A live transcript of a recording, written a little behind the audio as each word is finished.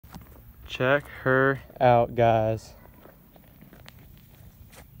Check her out, guys.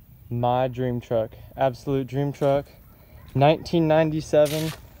 My dream truck, absolute dream truck.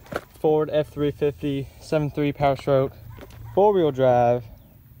 1997 Ford F-350 7.3 Powerstroke, 4-wheel drive,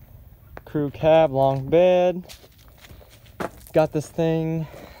 crew cab, long bed. Got this thing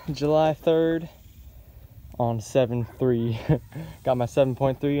July 3rd on 7.3. Got my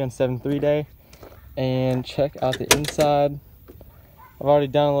 7.3 on 7.3 day. And check out the inside. I've already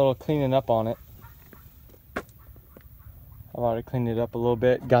done a little cleaning up on it. I've already cleaned it up a little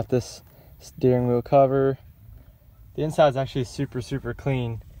bit. Got this steering wheel cover. The inside's actually super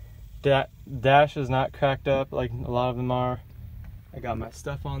clean. Dash is not cracked up like a lot of them are. I got my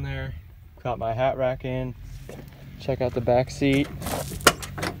stuff on there. Got my hat rack in. Check out the back seat.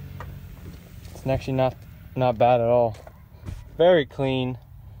 It's actually not bad at all. Very clean.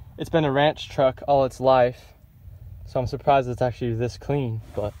 It's been a ranch truck all its life, so I'm surprised it's actually this clean,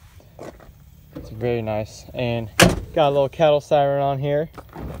 but it's very nice. And got a little cattle siren on here.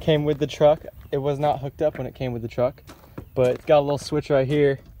 Came with the truck. It was not hooked up when it came with the truck, but it's got a little switch right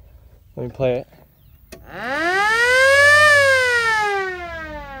here. Let me play it. I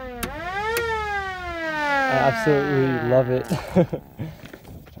absolutely love it.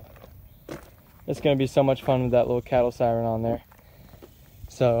 It's gonna be so much fun with that little cattle siren on there.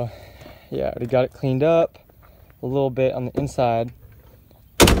 So yeah, we got it cleaned up a little bit on the inside.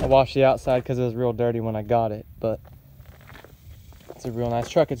 I washed the outside because it was real dirty when I got it, but it's a real nice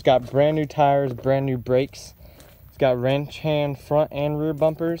truck. It's got brand new tires, brand new brakes. It's got wrench hand front and rear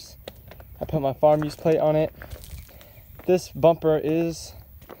bumpers. I put my farm use plate on it. This bumper is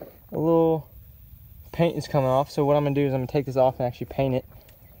a little paint is coming off, so what I'm gonna do is I'm gonna take this off and actually paint it.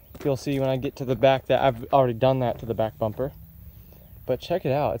 You'll see when I get to the back that I've already done that to the back bumper. But check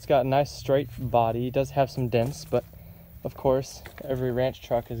it out, it's got a nice straight body. It does have some dents, but of course every ranch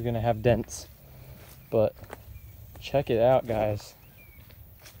truck is gonna have dents. But check it out, guys.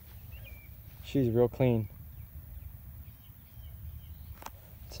 She's real clean.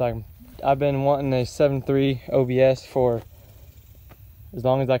 It's like I've been wanting a 7.3 OBS for as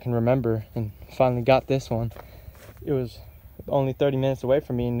long as I can remember, and finally got this one. It was only 30 minutes away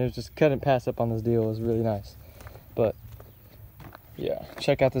from me, and it just couldn't pass up on this deal. It was really nice. But yeah,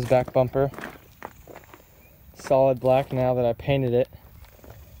 check out this back bumper. Solid black now that I painted it.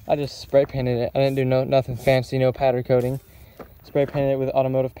 I just spray painted it. I didn't do nothing fancy, no powder coating. Spray painted it with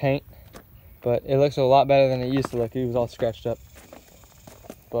automotive paint, but it looks a lot better than it used to look. It was all scratched up.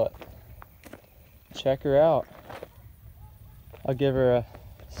 But check her out. I'll give her a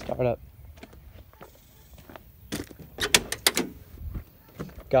start up.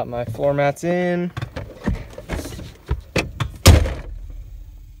 Got my floor mats in.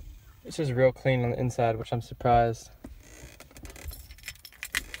 It's just real clean on the inside, which I'm surprised.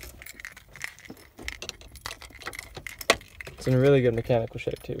 It's in really good mechanical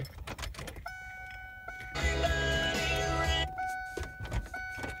shape too.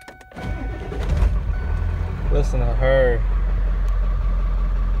 Listen to her.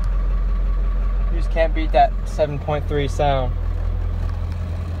 You just can't beat that 7.3 sound.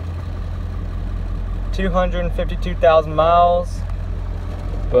 252,000 miles,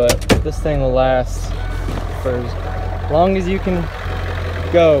 but this thing will last for as long as you can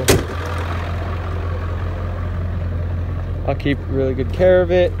go. I'll keep really good care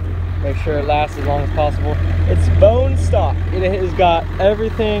of it, make sure it lasts as long as possible. It's bone stock. It has got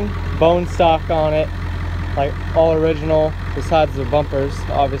everything bone stock on it, like all original, besides the bumpers,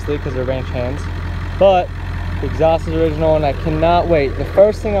 obviously, because they're ranch hands. But the exhaust is original, and I cannot wait. The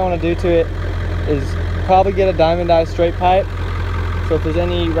first thing I want to do to it is probably get a diamond eye straight pipe. So if there's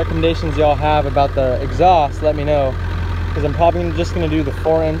any recommendations y'all have about the exhaust, let me know, because I'm probably just going to do the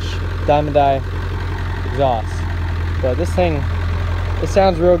 4-inch diamond eye exhaust. But this thing, it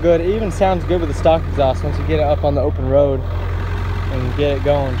sounds real good. It even sounds good with the stock exhaust once you get it up on the open road and get it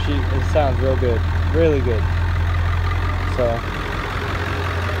going. It sounds real good, really good. So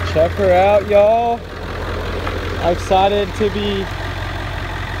check her out, y'all. I'm excited to be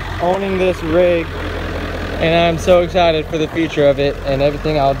owning this rig, and I'm so excited for the future of it and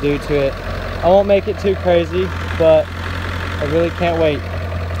everything I'll do to it. I won't make it too crazy, but I really can't wait.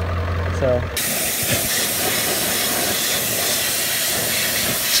 So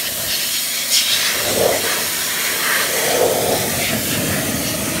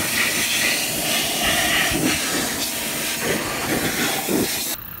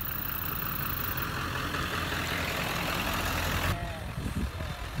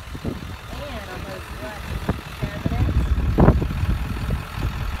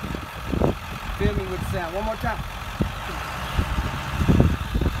fill me with sound. One more time.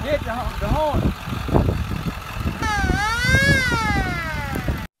 hit the horn.